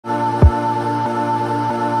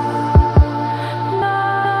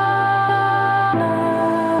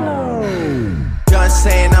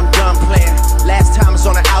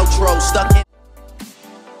control, stuck in.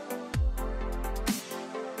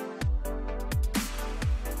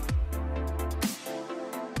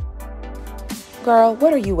 Girl,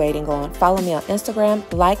 what are you waiting on? Follow me on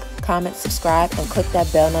Instagram, like, comment, subscribe, and click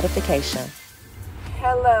that bell notification.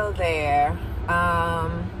 Hello there. Hi.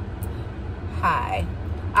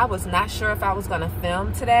 I was not sure if I was going to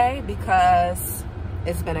film today because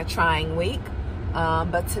it's been a trying week.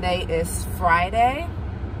 But today is Friday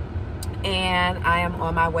and I am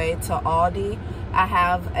on my way to Aldi. I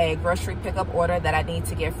have a grocery pickup order that I need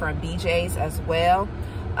to get from BJ's as well.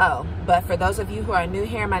 Oh, but for those of you who are new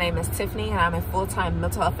here, my name is Tiffany and I'm a full-time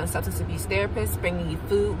mental health and substance abuse therapist, bringing you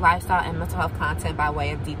food, lifestyle, and mental health content by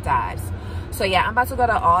way of deep dives. So yeah, I'm about to go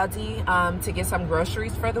to Aldi to get some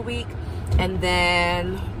groceries for the week, and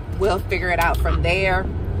then we'll figure it out from there.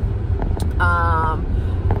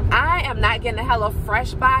 I am not getting a Hello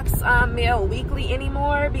Fresh box meal weekly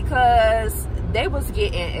anymore because they was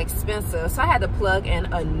getting expensive. So I had to plug in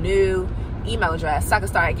a new email address so I could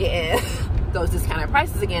start getting those discounted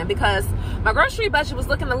prices again, because my grocery budget was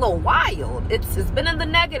looking a little wild. It's been in the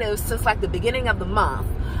negative since like the beginning of the month.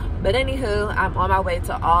 But anywho, I'm on my way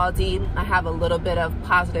to Aldi. I have a little bit of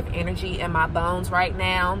positive energy in my bones right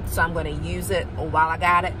now, so I'm going to use it while I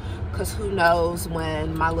got it, because who knows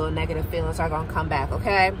when my little negative feelings are going to come back,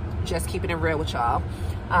 okay? Just keeping it real with y'all.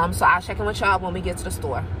 So I'll check in with y'all when we get to the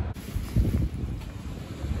store.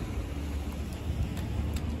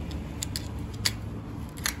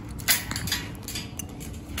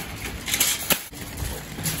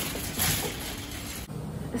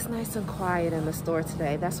 It's nice and quiet in the store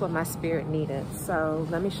today. That's what my spirit needed. So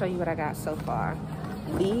let me show you what I got so far.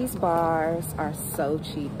 These bars are so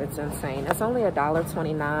cheap, it's insane. It's only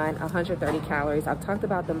 $1.29, 130 calories. I've talked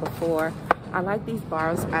about them before. I like these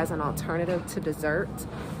bars as an alternative to dessert.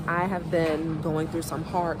 I have been going through some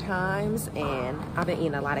hard times and I've been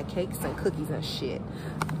eating a lot of cakes and cookies and shit.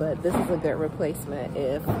 But this is a good replacement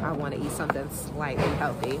if I want to eat something slightly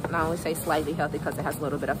healthy. And I only say slightly healthy because it has a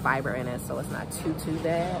little bit of fiber in it, so it's not too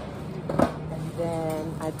bad. And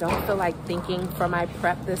then I don't feel like thinking for my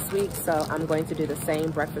prep this week, so I'm going to do the same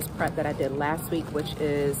breakfast prep that I did last week, which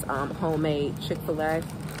is homemade Chick-fil-A.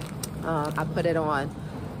 I put it on.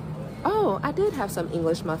 Oh, I did have some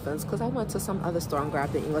English muffins because I went to some other store and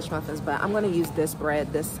grabbed the English muffins, but I'm going to use this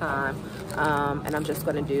bread this time, and I'm just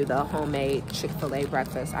going to do the homemade Chick-fil-A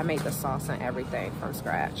breakfast. I made the sauce and everything from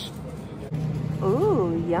scratch.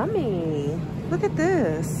 Ooh, yummy. Look at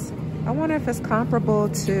this. I wonder if it's comparable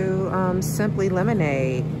to Simply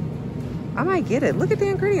Lemonade. I might get it. Look at the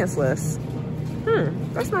ingredients list.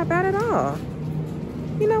 That's not bad at all.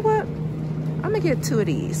 You know what? I'm going to get 2 of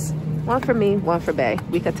these. One for me, one for Bae.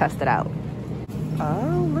 We could test it out.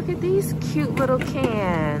 Oh, look at these cute little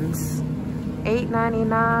cans.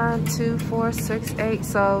 $8.99, 2, 4, 6, 8.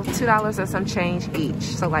 So $2 and some change each.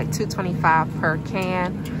 So like $2.25 per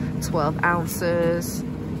can, 12 ounces.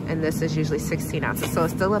 And this is usually 16 ounces. So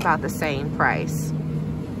it's still about the same price.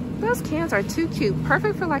 Those cans are too cute.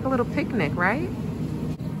 Perfect for like a little picnic, right?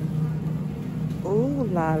 Ooh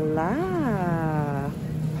la la.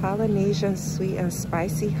 Polynesian sweet and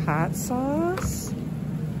spicy hot sauce,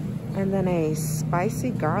 and then a spicy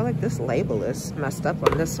garlic. This label is messed up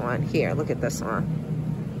on this one. Here, look at this one.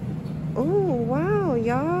 Oh wow,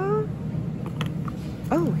 y'all.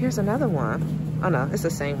 Oh, here's another one. Oh no, it's the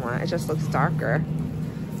same one. It just looks darker.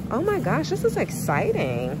 Oh my gosh, this is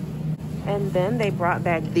exciting. And then they brought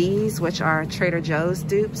back these, which are Trader Joe's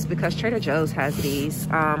dupes, because Trader Joe's has these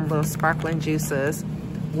little sparkling juices.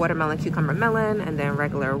 Watermelon, cucumber, melon, and then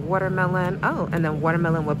regular watermelon. Oh, and then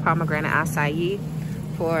watermelon with pomegranate acai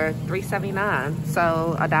for $3.79.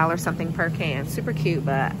 So $1 something per can. Super cute,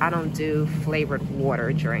 but I don't do flavored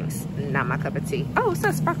water drinks. Not my cup of tea. Oh, it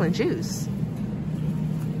says sparkling juice.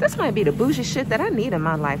 This might be the bougie shit that I need in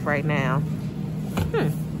my life right now.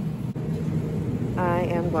 I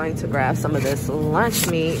am going to grab some of this lunch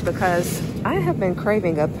meat because I have been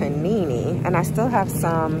craving a panini, and I still have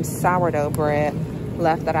some sourdough bread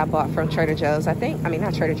left that I bought from Trader Joe's. I mean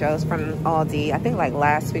not Trader Joe's, from Aldi, I think like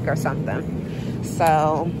last week or something.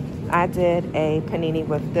 So I did a panini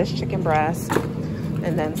with this chicken breast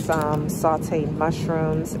and then some sauteed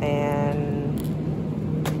mushrooms and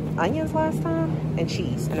onions last time, and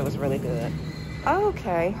cheese, and it was really good.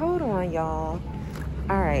 Okay, hold on y'all.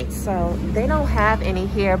 All right, so they don't have any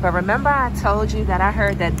here, but remember I told you that I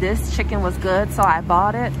heard that this chicken was good, so I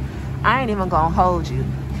bought it. I ain't even gonna hold you.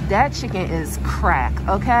 That chicken is crack,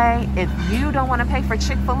 okay? If you don't want to pay for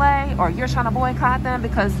Chick-fil-A, or you're trying to boycott them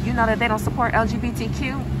because you know that they don't support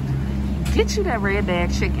LGBTQ, get you that red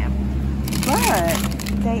bag chicken. But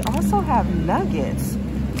they also have nuggets.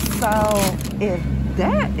 So if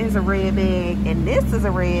that is a red bag, and this is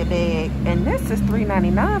a red bag, and this is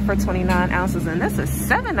 $3.99 for 29 ounces, and this is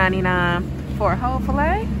 $7.99 for a whole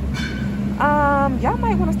filet. Y'all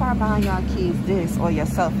might want to start buying y'all kids this or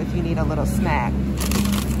yourself if you need a little snack.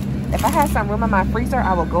 If I had some room in my freezer,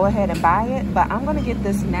 I will go ahead and buy it, but I'm gonna get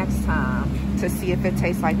this next time to see if it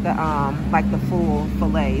tastes like the full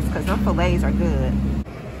fillets, because them fillets are good.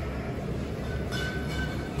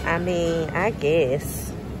 I mean, I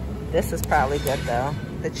guess this is probably good though.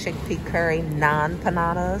 The chickpea curry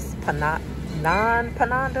non-panadas,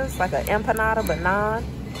 non-panadas, like an empanada but non.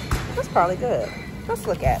 That's probably good. Let's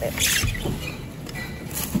look at it.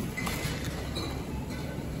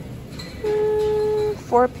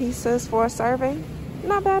 4 pieces for a serving.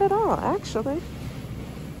 Not bad at all, actually.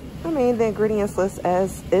 I mean, the ingredients list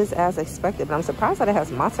is as expected, but I'm surprised that it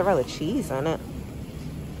has mozzarella cheese in it.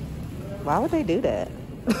 Why would they do that?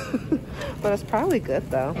 But it's probably good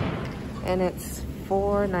though. And it's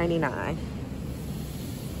 $4.99.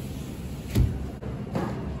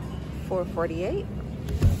 $4.48.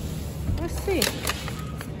 Let's see.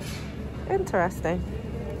 Interesting.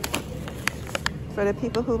 For the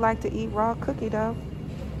people who like to eat raw cookie dough.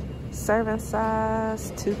 Serving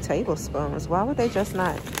size 2 tablespoons. Why would they just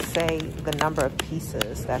not say the number of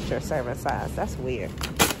pieces that's your serving size? That's weird.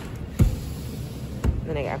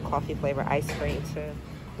 Then they got coffee flavor ice cream too.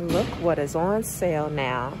 Look what is on sale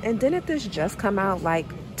now. And didn't this just come out like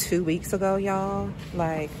 2 weeks ago, y'all?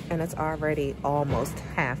 Like, and it's already almost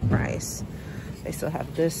half price. They still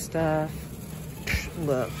have this stuff.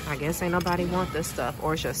 Look, I guess ain't nobody want this stuff,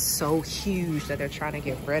 or it's just so huge that they're trying to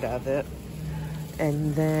get rid of it.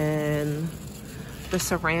 And then the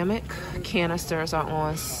ceramic canisters are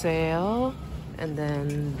on sale. And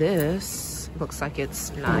then this looks like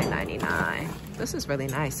it's $9.99. This is really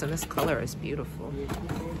nice, and this color is beautiful.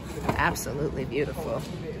 Absolutely beautiful.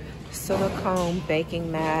 Silicone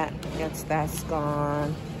baking mat, yes, that's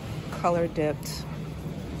gone. Color dipped.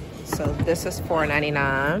 So this is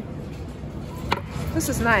 $4.99. This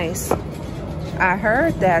is nice. I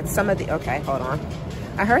heard that some of the, okay, hold on.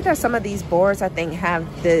 I heard that some of these boards, I think, have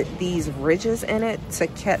these ridges in it to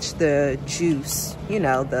catch the juice, you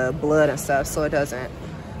know, the blood and stuff, so it doesn't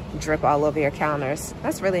drip all over your counters.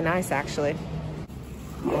 That's really nice, actually.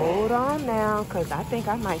 Hold on now, because I think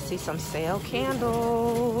I might see some sale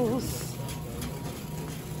candles.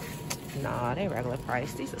 Nah, they regular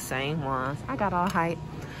price. These are the same ones. I got all hyped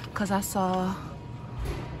because I saw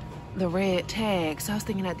the red tag, so I was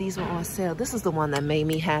thinking that these were on sale. This is the one that made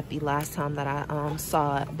me happy last time that I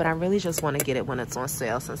saw it, but I really just want to get it when it's on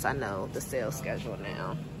sale since I know the sale schedule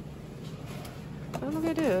now. Oh, look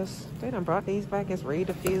at this. They done brought these back as reed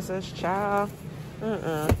diffusers, child.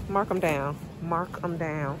 Mark them down. Mark them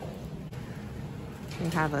down. We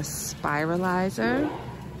have a spiralizer.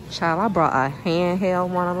 Child, I brought a handheld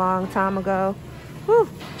one a long time ago. Whew.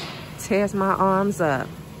 Tears my arms up.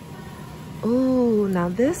 Ooh, now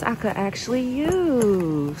this I could actually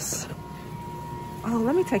use. Oh,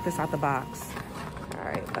 let me take this out the box. All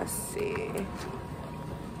right, let's see.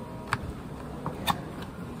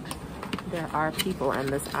 There are people in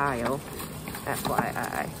this aisle,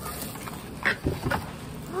 FYI.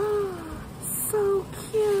 So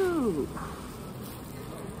cute.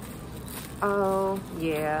 Oh,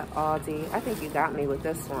 yeah, ALDI. I think you got me with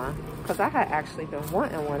this one because I had actually been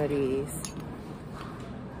wanting one of these.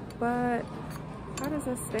 But how does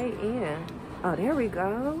it stay in? Oh, there we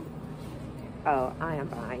go. Oh, I am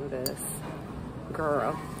buying this.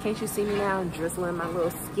 Girl, can't you see me now drizzling my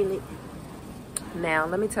little skillet? Now,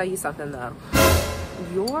 let me tell you something though.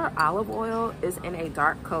 Your olive oil is in a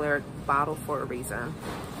dark colored bottle for a reason.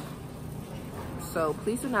 So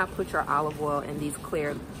please do not put your olive oil in these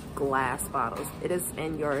clear glass bottles. It is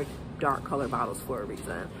in your dark colored bottles for a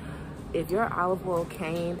reason. If your olive oil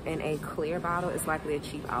came in a clear bottle, it's likely a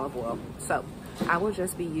cheap olive oil. So I will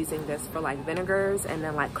just be using this for like vinegars and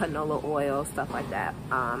then like canola oil, stuff like that.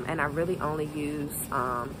 And I really only use,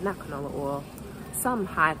 not canola oil, some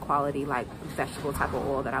high quality like vegetable type of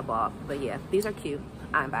oil that I bought. But yeah, these are cute.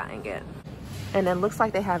 I'm buying it. And it looks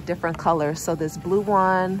like they have different colors. So this blue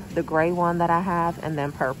one, the gray one that I have, and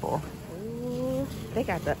then purple. Ooh, they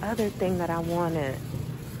got the other thing that I wanted.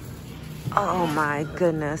 Oh my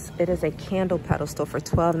goodness. It is a candle pedestal for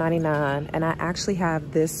 $12.99. And I actually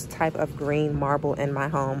have this type of green marble in my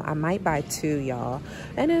home. I might buy 2, y'all.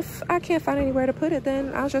 And if I can't find anywhere to put it,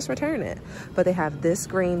 then I'll just return it. But they have this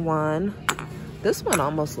green one. This one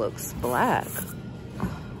almost looks black.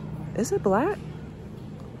 Is it black?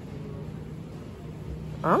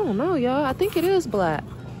 I don't know, y'all. I think it is black.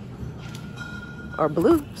 Or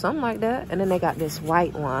blue, something like that. And then they got this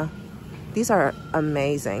white one. These are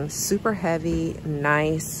amazing, super heavy,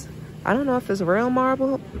 nice. I don't know if it's real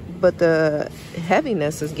marble, but the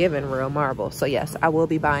heaviness is giving real marble. So yes, I will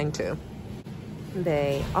be buying 2.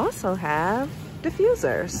 They also have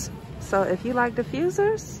diffusers. So if you like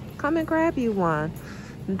diffusers, come and grab you one.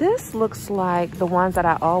 This looks like the ones that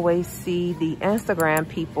I always see the Instagram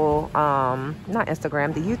people, not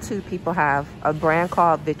Instagram, the YouTube people have a brand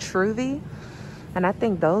called Vitruvi. And I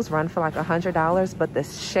think those run for like $100, but the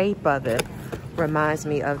shape of it reminds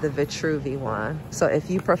me of the Vitruvi one. So if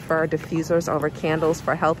you prefer diffusers over candles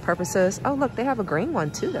for health purposes, oh look, they have a green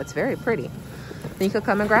one too. That's very pretty. Then you could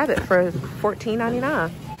come and grab it for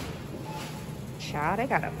 $14.99. Child, they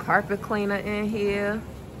got a carpet cleaner in here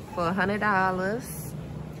for $100.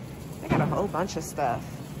 They got a whole bunch of stuff.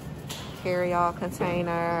 Carry-all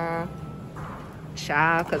container.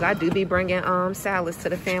 Child, because I do be bringing salads to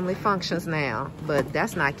the family functions now, but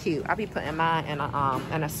that's not cute. I be putting mine in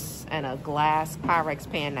a glass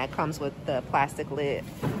Pyrex pan that comes with the plastic lid.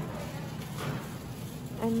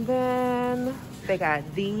 And then they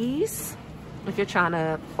got these if you're trying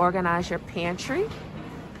to organize your pantry.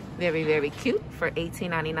 Very, very cute for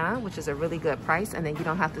 $18.99, which is a really good price. And then you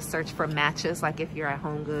don't have to search for matches like if you're at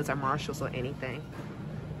Home Goods or Marshalls or anything.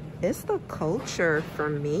 It's the culture for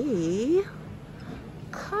me.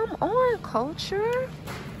 Come on, culture.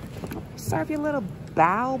 Serve your little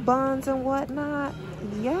bao buns and whatnot.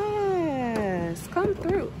 Yes, come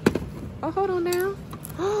through. Oh, hold on now.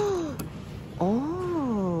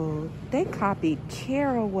 Oh, they copied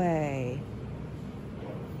Caraway.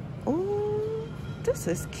 Oh, this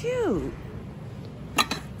is cute.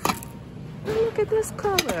 Look at this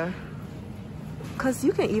color. Because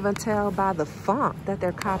you can even tell by the font that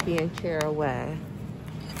they're copying Caraway.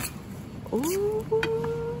 Ooh.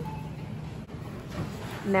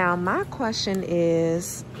 Now my question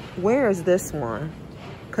is, where is this one?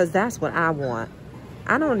 Because that's what I want.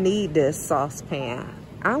 I don't need this saucepan.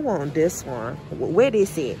 I want this one. Where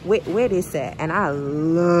this at? Where this at? And I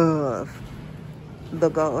love the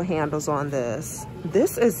gold handles on this.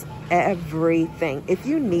 This is everything. If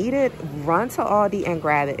you need it, run to Aldi and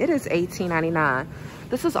grab it. It is $18.99.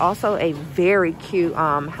 This is also a very cute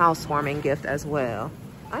housewarming gift as well.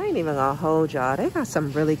 I ain't even gonna hold y'all. They got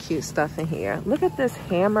some really cute stuff in here. Look at this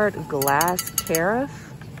hammered glass carafe,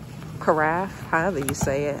 however you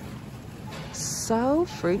say it. So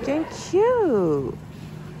freaking cute.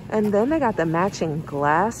 And then they got the matching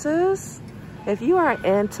glasses. If you are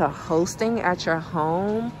into hosting at your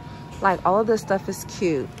home, like all of this stuff is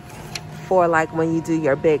cute for like when you do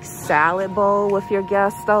your big salad bowl with your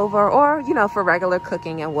guests over, or you know, for regular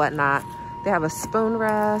cooking and whatnot. They have a spoon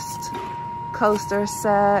rest, coaster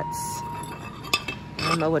sets. I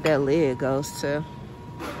don't know what that lid goes to.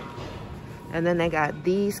 And then they got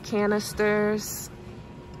these canisters.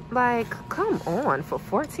 Like, come on, for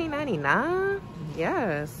 $14.99?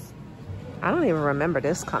 Yes. I don't even remember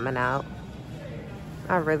this coming out.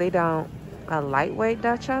 I really don't. A lightweight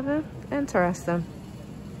Dutch oven? Interesting.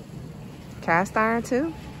 Cast iron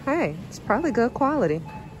too? Hey, it's probably good quality.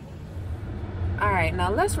 All right,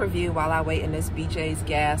 now let's review while I wait in this BJ's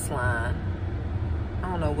gas line. I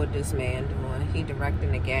don't know what this man doing. He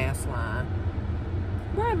directing the gas line.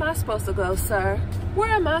 Where am I supposed to go, sir? Where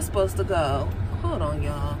am I supposed to go? Hold on,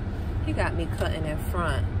 y'all. He got me cutting in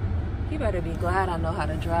front. He better be glad I know how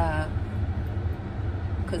to drive.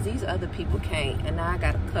 Because these other people can't, and now I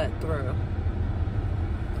got to cut through.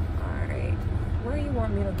 All right. Where you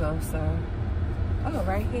want me to go, sir? Oh,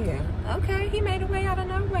 right here. Okay, he made a way out of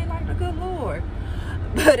no way, like the good Lord.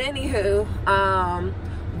 But anywho,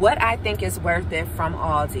 what I think is worth it from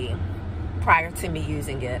Aldi prior to me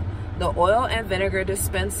using it, the oil and vinegar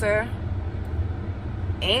dispenser,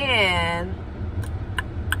 and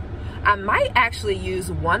I might actually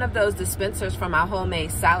use one of those dispensers for my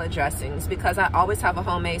homemade salad dressings, because I always have a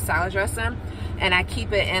homemade salad dressing and I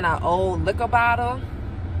keep it in an old liquor bottle.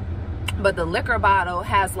 But the liquor bottle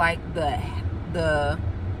has like the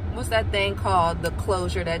what's that thing called, the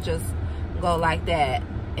closure that just go like that,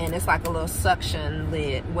 and it's like a little suction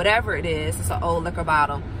lid, whatever it is. It's an old liquor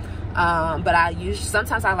bottle. But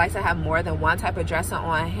sometimes I like to have more than one type of dressing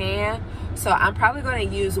on hand, so I'm probably going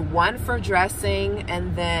to use one for dressing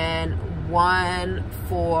and then one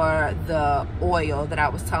for the oil that I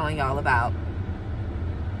was telling y'all about.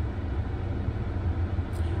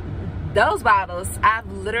 Those bottles, I've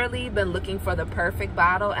literally been looking for the perfect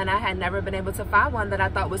bottle, and I had never been able to find one that I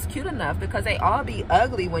thought was cute enough, because they all be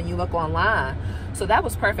ugly when you look online. So that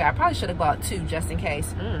was perfect. I probably should have bought two just in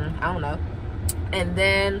case. I don't know. And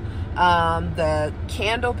then the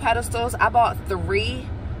candle pedestals, I bought 3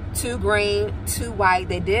 2 green, 2 white.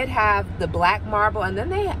 They did have the black marble, and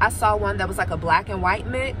then I saw one that was like a black and white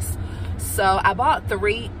mix. So I bought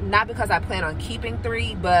 3, not because I plan on keeping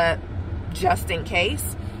 3, but just in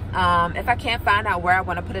case. If I can't find out where I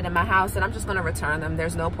want to put it in my house, then I'm just going to return them.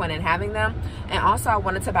 There's no point in having them. And also I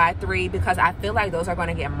wanted to buy 3 because I feel like those are going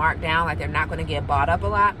to get marked down, like they're not going to get bought up a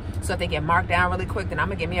lot. So if they get marked down really quick, then I'm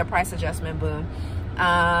going to give me a price adjustment, boom.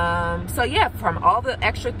 So yeah, from all the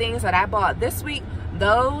extra things that I bought this week,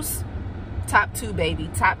 those top 2, baby,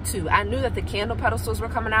 top 2. I knew that the candle pedestals were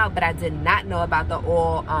coming out, but I did not know about the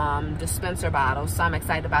oil dispenser bottles, so I'm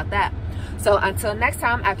excited about that. So until next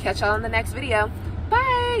time, I'll catch y'all in the next video.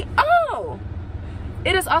 Bye. Oh,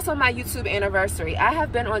 it is also my YouTube anniversary. I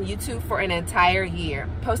have been on YouTube for an entire year,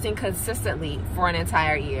 posting consistently for an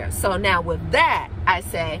entire year. So now with that, I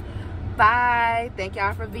say bye. Thank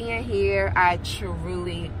y'all for being here. I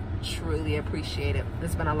truly appreciate it.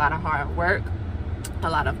 It's been a lot of hard work, a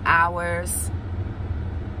lot of hours.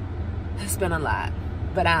 It's been a lot,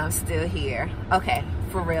 but I'm still here. Okay,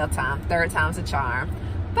 for real time. 3rd time's a charm.